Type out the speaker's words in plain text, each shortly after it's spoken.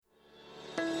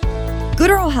Good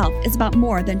oral health is about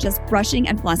more than just brushing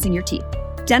and flossing your teeth.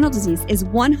 Dental disease is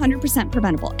 100%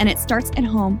 preventable, and it starts at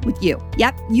home with you.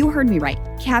 Yep, you heard me right.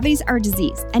 Cavities are a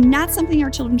disease and not something our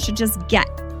children should just get.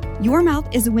 Your mouth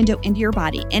is a window into your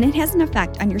body, and it has an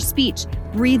effect on your speech,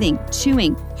 breathing,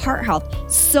 chewing, heart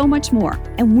health, so much more,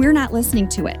 and we're not listening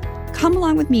to it. Come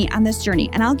along with me on this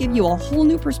journey, and I'll give you a whole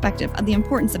new perspective of the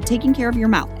importance of taking care of your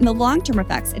mouth and the long-term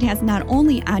effects it has not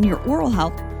only on your oral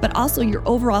health, but also your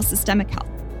overall systemic health.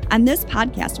 On this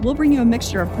podcast, we'll bring you a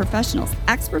mixture of professionals,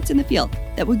 experts in the field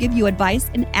that will give you advice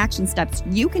and action steps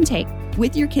you can take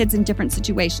with your kids in different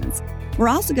situations. We're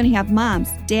also going to have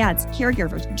moms, dads,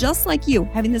 caregivers, just like you,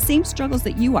 having the same struggles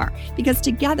that you are, because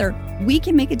together we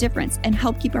can make a difference and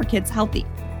help keep our kids healthy.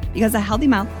 Because a healthy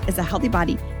mouth is a healthy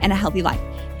body and a healthy life.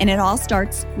 And it all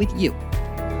starts with you.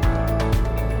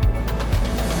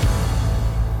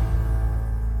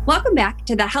 Welcome back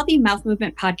to the Healthy Mouth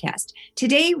Movement podcast.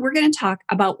 Today, we're going to talk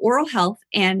about oral health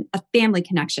and a family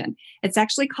connection. It's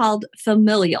actually called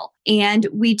familial. And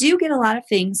we do get a lot of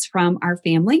things from our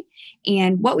family.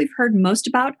 And what we've heard most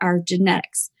about are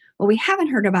genetics. What we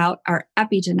haven't heard about are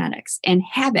epigenetics and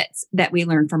habits that we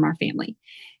learn from our family.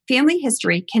 Family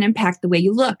history can impact the way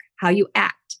you look, how you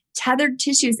act, tethered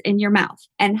tissues in your mouth,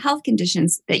 and health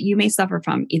conditions that you may suffer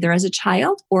from either as a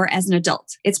child or as an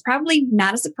adult. It's probably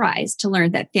not a surprise to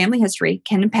learn that family history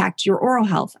can impact your oral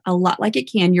health a lot like it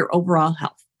can your overall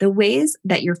health. The ways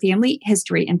that your family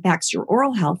history impacts your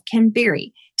oral health can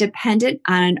vary, dependent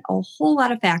on a whole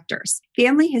lot of factors.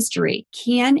 Family history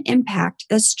can impact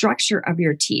the structure of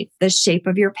your teeth, the shape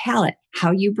of your palate, how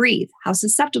you breathe, how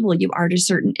susceptible you are to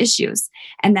certain issues,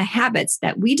 and the habits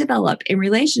that we develop in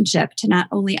relationship to not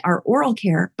only our oral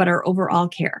care, but our overall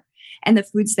care, and the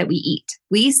foods that we eat.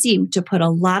 We seem to put a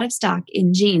lot of stock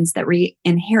in genes that we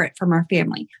inherit from our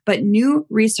family, but new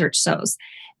research shows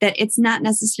that it's not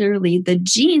necessarily the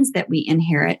genes that we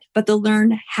inherit, but the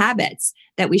learned habits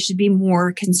that we should be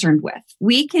more concerned with.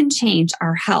 We can change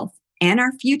our health and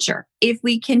our future if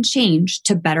we can change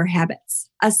to better habits.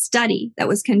 A study that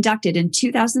was conducted in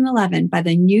 2011 by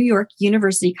the New York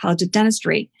University College of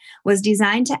Dentistry was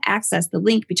designed to access the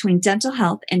link between dental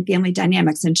health and family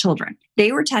dynamics in children.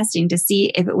 They were testing to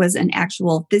see if it was an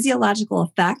actual physiological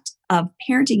effect of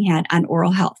parenting had on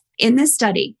oral health. In this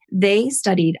study, they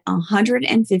studied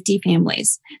 150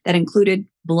 families that included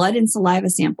blood and saliva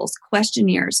samples,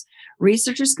 questionnaires.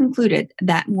 Researchers concluded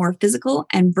that more physical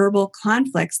and verbal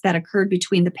conflicts that occurred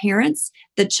between the parents,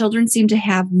 the children seemed to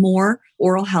have more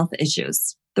oral health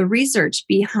issues. The research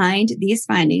behind these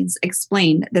findings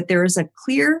explained that there is a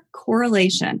clear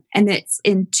correlation, and it's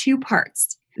in two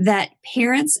parts. That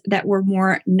parents that were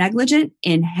more negligent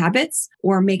in habits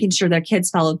or making sure their kids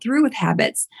followed through with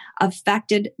habits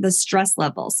affected the stress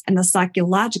levels and the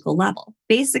psychological level.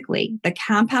 Basically, the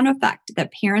compound effect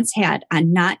that parents had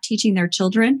on not teaching their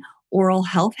children oral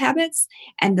health habits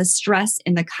and the stress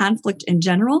and the conflict in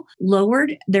general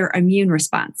lowered their immune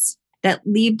response. That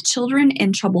leave children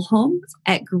in troubled homes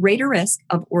at greater risk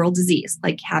of oral disease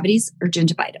like cavities or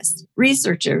gingivitis.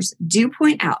 Researchers do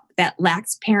point out that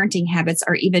lax parenting habits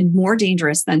are even more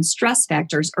dangerous than stress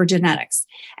factors or genetics,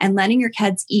 and letting your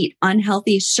kids eat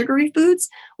unhealthy, sugary foods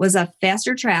was a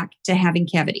faster track to having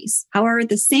cavities. However, at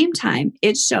the same time,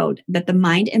 it showed that the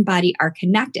mind and body are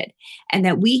connected and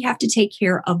that we have to take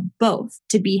care of both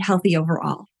to be healthy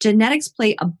overall. Genetics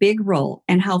play a big role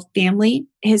in how family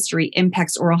history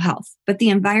impacts oral health, but the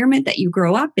environment that you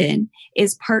grow up in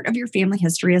is part of your family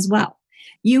history as well.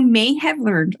 You may have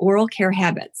learned oral care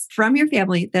habits from your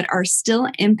family that are still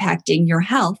impacting your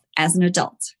health as an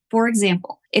adult. For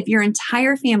example, if your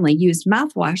entire family used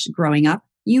mouthwash growing up,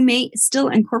 you may still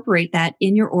incorporate that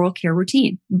in your oral care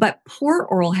routine. But poor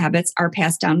oral habits are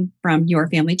passed down from your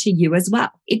family to you as well.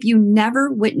 If you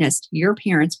never witnessed your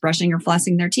parents brushing or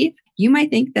flossing their teeth, you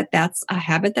might think that that's a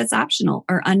habit that's optional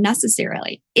or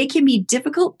unnecessarily. It can be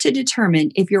difficult to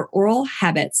determine if your oral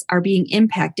habits are being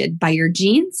impacted by your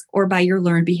genes or by your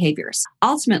learned behaviors.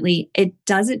 Ultimately, it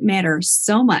doesn't matter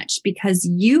so much because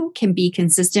you can be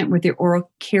consistent with your oral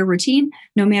care routine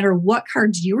no matter what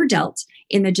cards you were dealt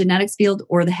in the genetics field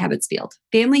or the habits field.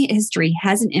 Family history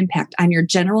has an impact on your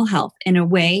general health in a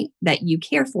way that you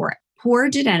care for it. Poor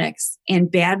genetics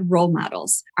and bad role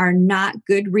models are not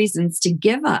good reasons to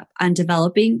give up on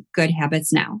developing good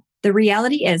habits now. The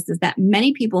reality is that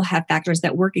many people have factors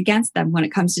that work against them when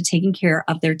it comes to taking care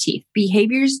of their teeth.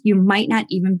 Behaviors you might not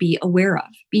even be aware of.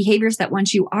 Behaviors that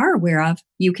once you are aware of,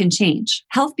 you can change.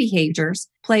 Health behaviors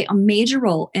play a major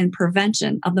role in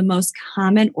prevention of the most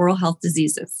common oral health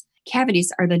diseases.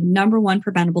 Cavities are the number one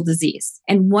preventable disease.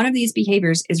 And one of these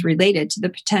behaviors is related to the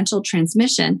potential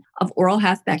transmission of oral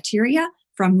health bacteria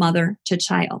from mother to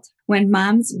child. When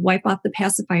moms wipe off the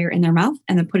pacifier in their mouth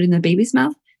and then put it in the baby's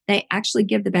mouth, they actually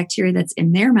give the bacteria that's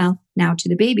in their mouth now to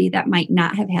the baby that might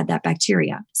not have had that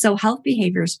bacteria. So health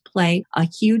behaviors play a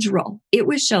huge role. It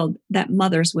was shown that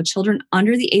mothers with children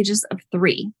under the ages of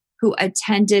 3 who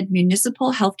attended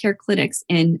municipal healthcare clinics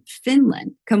in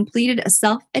Finland completed a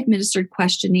self-administered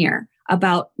questionnaire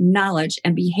about knowledge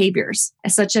and behaviors,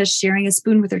 such as sharing a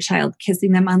spoon with their child,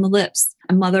 kissing them on the lips,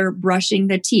 a mother brushing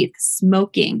their teeth,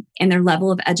 smoking, and their level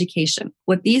of education.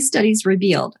 What these studies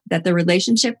revealed that the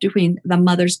relationship between the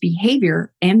mother's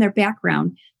behavior and their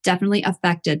background definitely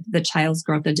affected the child's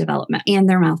growth and development and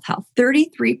their mouth health.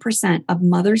 33% of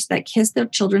mothers that kissed their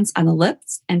children on the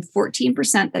lips and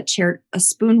 14% that shared a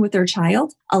spoon with their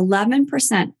child,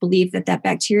 11% believed that that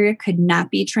bacteria could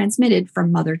not be transmitted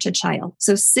from mother to child.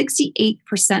 So 68%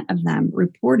 of them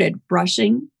reported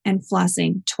brushing and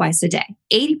flossing twice a day.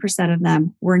 80% of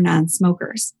them were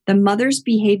non-smokers. The mother's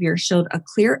behavior showed a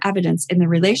clear evidence in the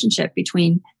relationship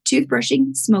between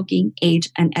toothbrushing, smoking, age,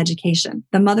 and education.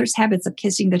 The mother's habits of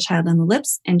kissing the child on the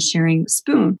lips and sharing a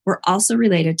spoon were also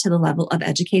related to the level of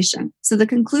education. So the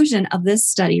conclusion of this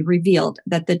study revealed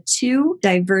that the two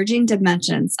diverging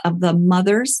dimensions of the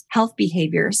mother's health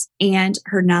behaviors and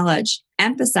her knowledge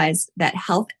emphasized that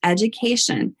health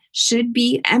education should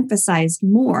be emphasized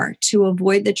more to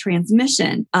avoid the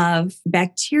transmission of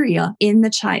bacteria in the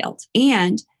child.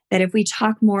 And that if we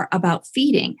talk more about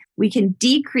feeding, we can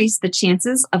decrease the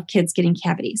chances of kids getting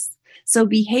cavities. So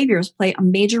behaviors play a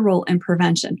major role in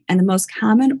prevention. And the most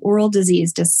common oral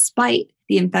disease, despite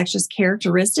the infectious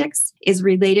characteristics, is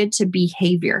related to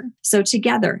behavior. So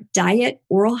together, diet,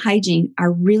 oral hygiene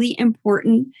are really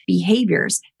important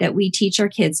behaviors that we teach our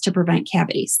kids to prevent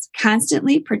cavities.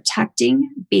 Constantly protecting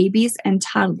babies and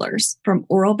toddlers from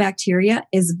oral bacteria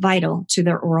is vital to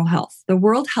their oral health. The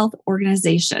World Health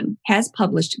Organization has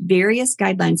published various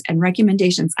guidelines and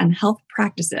recommendations on health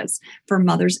practices for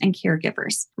mothers and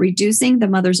caregivers. Reducing the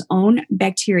mother's own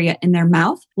bacteria in their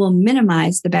mouth will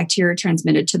minimize the bacteria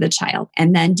transmitted to the child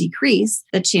and then decrease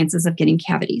the chances of getting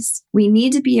cavities. We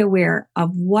need to be aware of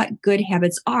what good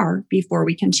habits are before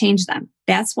we can change them.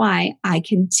 That's why I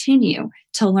continue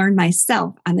to learn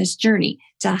myself on this journey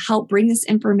to help bring this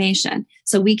information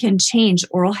so we can change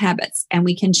oral habits and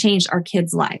we can change our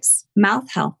kids' lives.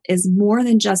 Mouth health is more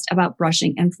than just about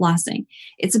brushing and flossing.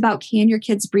 It's about, can your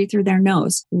kids breathe through their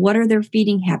nose? What are their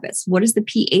feeding habits? What is the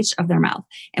pH of their mouth?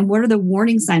 And what are the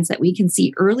warning signs that we can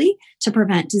see early to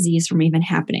prevent disease from even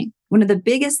happening? One of the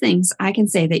biggest things I can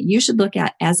say that you should look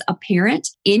at as a parent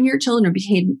in your children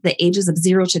between the ages of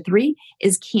 0 to 3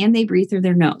 is, can they breathe through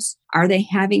their nose? Are they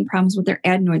having problems with their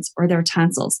adenoids or their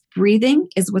tonsils? Breathing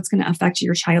is what's going to affect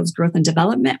your child's growth and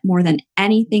development more than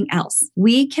anything else.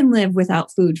 We can live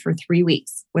without food for 3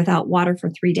 weeks, without water for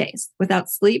 3 days. Without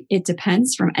sleep, it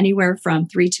depends, from anywhere from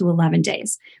 3 to 11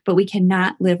 days. But we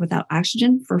cannot live without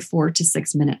oxygen for 4 to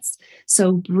 6 minutes.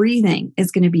 So breathing is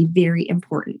going to be very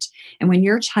important. And when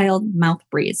your child mouth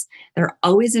breathes, they're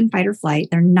always in fight or flight.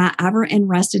 They're not ever in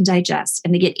rest and digest,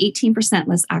 and they get 18%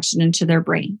 less oxygen to their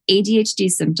brain. ADHD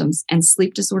symptoms and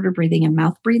sleep disorder breathing and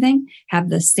mouth breathing have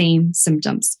the same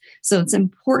symptoms. So it's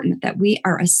important that we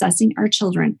are assessing our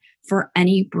children for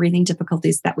any breathing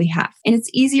difficulties that we have. And it's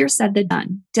easier said than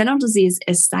done. Dental disease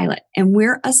is silent, and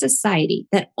we're a society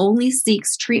that only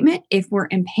seeks treatment if we're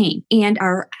in pain. And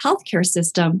our healthcare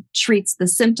system treats the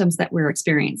symptoms that we're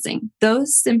experiencing.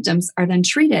 Those symptoms are then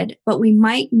treated, but we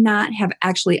might not have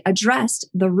actually addressed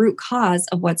the root cause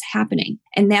of what's happening.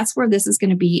 And that's where this is going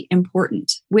to be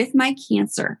important. With my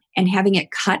cancer and having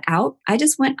it cut out, I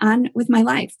just went on with my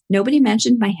life. Nobody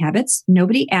mentioned my habits.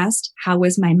 Nobody asked, how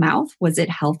was my mouth? Was it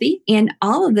healthy? And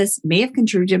all of this may have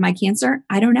contributed to my cancer.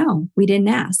 I don't know. We didn't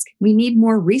ask. We need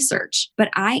more research. But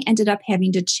I ended up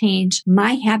having to change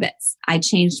my habits. I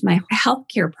changed my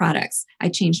healthcare products. I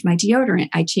changed my deodorant.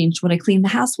 I changed what I clean the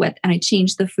house with. And I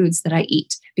changed the foods that I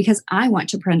eat because I want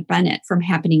to prevent it from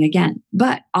happening again.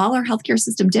 But all our healthcare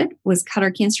system did was cut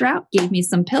our cancer out, gave me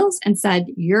some pills, and said,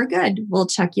 you're good. We'll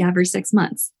check you every 6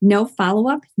 months. No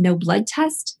follow-up, no blood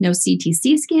test, no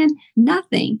CTC scan,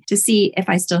 nothing to see if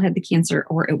I still had the cancer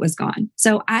or it was gone.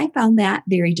 So I found that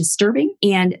very disturbing.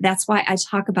 And that's why I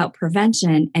talk about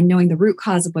prevention and knowing the root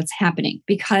cause of what's happening.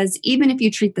 Because even if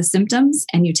you treat the symptoms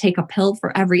and you take a pill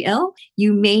for every ill,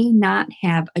 you may not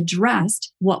have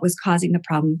addressed what was causing the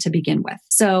problem to begin with.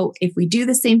 So if we do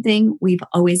the same thing we've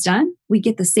always done, we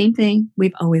get the same thing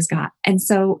we've always got. And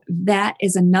so that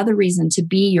is another reason to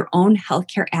be your own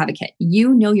healthcare advocate.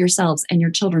 You know yourselves and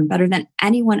your children better than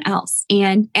anyone else.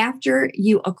 And after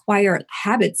you acquire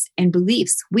habits and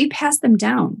beliefs, we pass them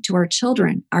down to our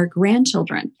children, our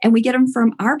grandchildren, and we get them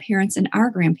from our parents and our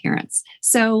grandparents.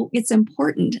 So it's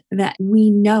important that we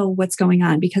know what's going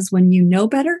on, because when you know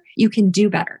better, you can do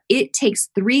better. It takes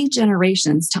 3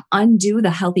 generations to undo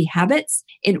the healthy habits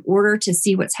in order to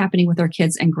see what's happening with our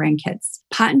kids and grandkids.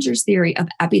 Pottinger's theory of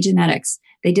epigenetics,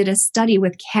 they did a study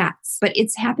with cats, but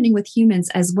it's happening with humans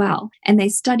as well. And they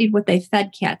studied what they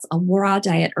fed cats, a raw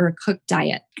diet or a cooked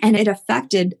diet. And it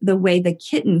affected the way the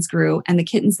kittens grew and the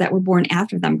kittens that were born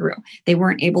after them grew. They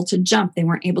weren't able to jump. They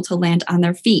weren't able to land on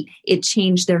their feet. It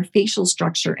changed their facial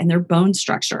structure and their bone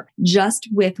structure just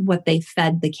with what they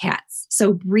fed the cats.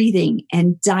 So breathing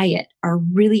and diet are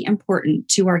really important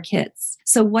to our kids.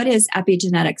 So what is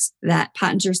epigenetics that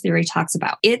Pottinger's theory talks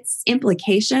about? Its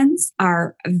implications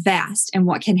are vast and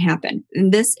what can happen.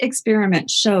 And this experiment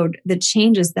showed the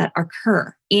changes that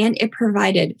occur, and it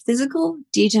provided physical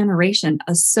degeneration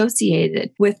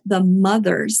associated with the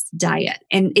mother's diet.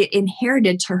 And it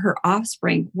inherited to her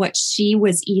offspring what she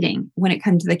was eating when it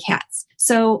comes to the cats.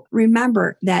 So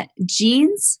remember that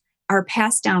genes are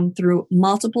passed down through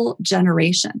multiple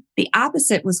generations. The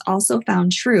opposite was also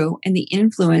found true in the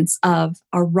influence of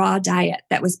a raw diet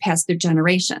that was passed through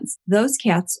generations. Those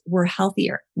cats were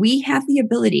healthier. We have the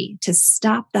ability to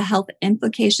stop the health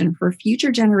implication for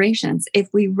future generations if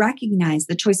we recognize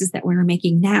the choices that we're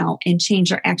making now and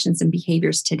change our actions and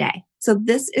behaviors today. So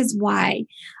this is why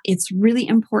it's really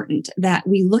important that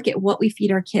we look at what we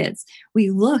feed our kids. We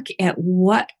look at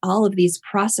what all of these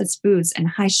processed foods and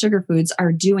high sugar foods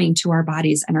are doing to our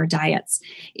bodies and our diets.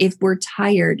 If we're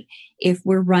tired, if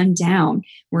we're run down,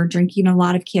 we're drinking a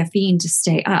lot of caffeine to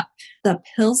stay up. The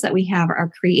pills that we have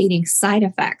are creating side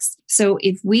effects. So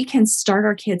if we can start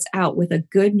our kids out with a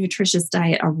good, nutritious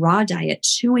diet, a raw diet,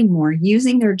 chewing more,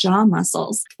 using their jaw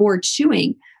muscles for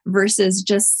chewing, versus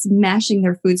just smashing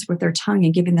their foods with their tongue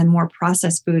and giving them more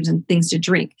processed foods and things to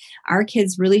drink. Our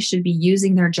kids really should be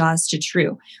using their jaws to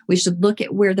chew. We should look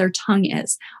at where their tongue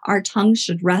is. Our tongue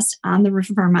should rest on the roof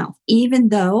of our mouth. Even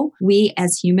though we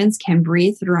as humans can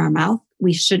breathe through our mouth,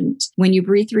 we shouldn't. When you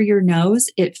breathe through your nose,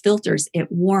 it filters,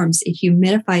 it warms, it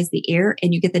humidifies the air,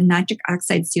 and you get the nitric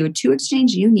oxide CO2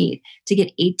 exchange you need to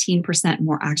get 18%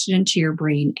 more oxygen to your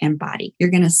brain and body.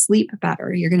 You're going to sleep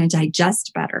better, you're going to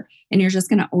digest better, and you're just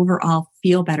going to overall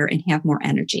feel better and have more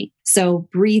energy. So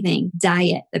breathing,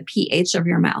 diet, the pH of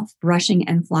your mouth, brushing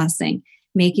and flossing,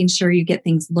 making sure you get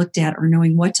things looked at or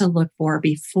knowing what to look for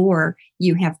before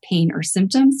you have pain or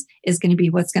symptoms is going to be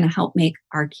what's going to help make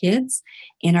our kids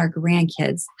and our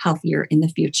grandkids healthier in the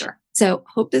future. So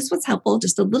hope this was helpful.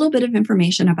 Just a little bit of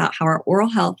information about how our oral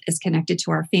health is connected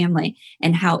to our family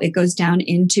and how it goes down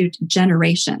into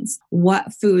generations.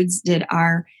 What foods did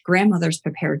our grandmothers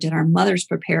prepare? Did our mothers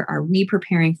prepare? Are we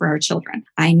preparing for our children?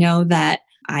 I know that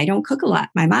I don't cook a lot.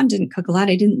 My mom didn't cook a lot.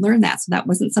 I didn't learn that. So that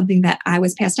wasn't something that I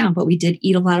was passed down, but we did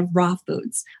eat a lot of raw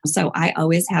foods. So I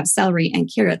always have celery and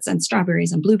carrots and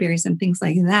strawberries and blueberries and things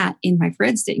like that in my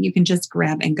fridge that you can just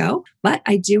grab and go. But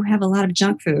I do have a lot of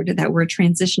junk food that we're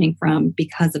transitioning from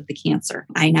because of the cancer.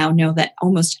 I now know that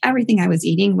almost everything I was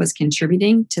eating was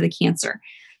contributing to the cancer.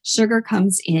 Sugar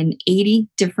comes in 80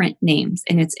 different names,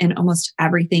 and it's in almost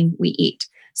everything we eat.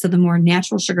 So the more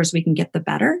natural sugars we can get, the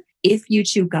better. If you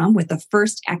chew gum with the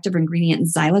first active ingredient,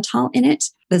 xylitol, in it,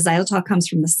 the xylitol comes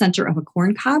from the center of a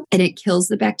corn cob, and it kills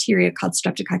the bacteria called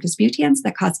Streptococcus mutans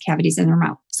that cause cavities in our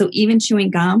mouth. So even chewing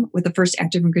gum with the first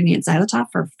active ingredient, xylitol,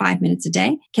 for 5 minutes a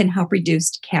day can help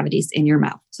reduce cavities in your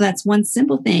mouth. So that's one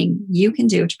simple thing you can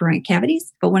do to prevent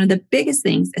cavities. But one of the biggest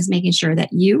things is making sure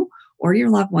that you or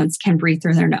your loved ones can breathe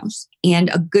through their nose.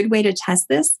 And a good way to test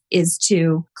this is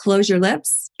to close your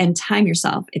lips and time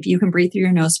yourself if you can breathe through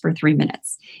your nose for 3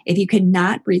 minutes. If you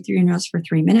cannot breathe through your nose for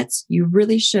 3 minutes, you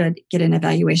really should get an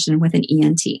evaluation with an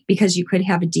ENT, because you could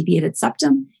have a deviated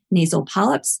septum, nasal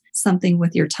polyps, something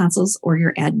with your tonsils or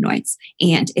your adenoids.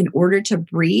 And in order to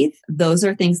breathe, those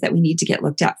are things that we need to get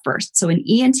looked at first. So an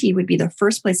ENT would be the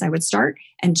first place I would start,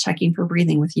 and checking for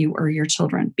breathing with you or your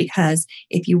children. Because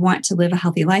if you want to live a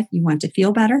healthy life, you want to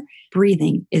feel better,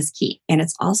 breathing is key. And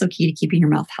it's also key to keeping your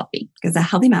mouth healthy, because a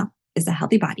healthy mouth is a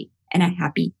healthy body and a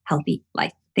happy, healthy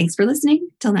life. Thanks for listening.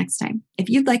 Till next time. If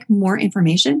you'd like more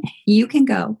information, you can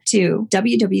go to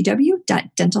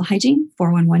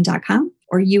www.dentalhygiene411.com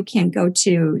or you can go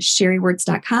to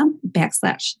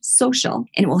sherrywords.com/social,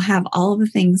 and it will have all of the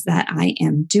things that I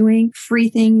am doing, free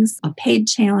things, a paid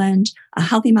challenge, a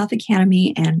Healthy Mouth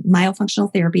Academy, and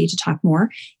myofunctional therapy to talk more.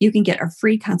 You can get a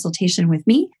free consultation with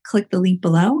me. Click the link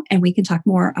below and we can talk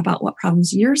more about what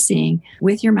problems you're seeing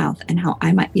with your mouth and how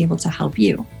I might be able to help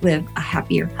you live a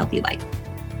happier, healthy life.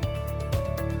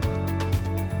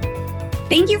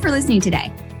 Thank you for listening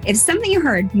today. If something you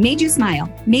heard made you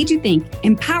smile, made you think,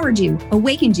 empowered you,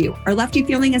 awakened you, or left you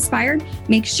feeling inspired,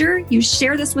 make sure you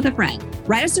share this with a friend.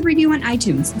 Write us a review on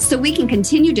iTunes so we can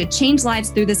continue to change lives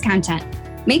through this content.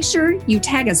 Make sure you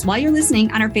tag us while you're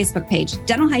listening on our Facebook page,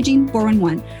 Dental Hygiene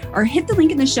 411, or hit the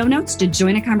link in the show notes to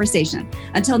join a conversation.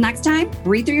 Until next time,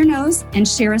 breathe through your nose and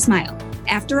share a smile.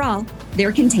 After all,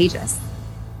 they're contagious.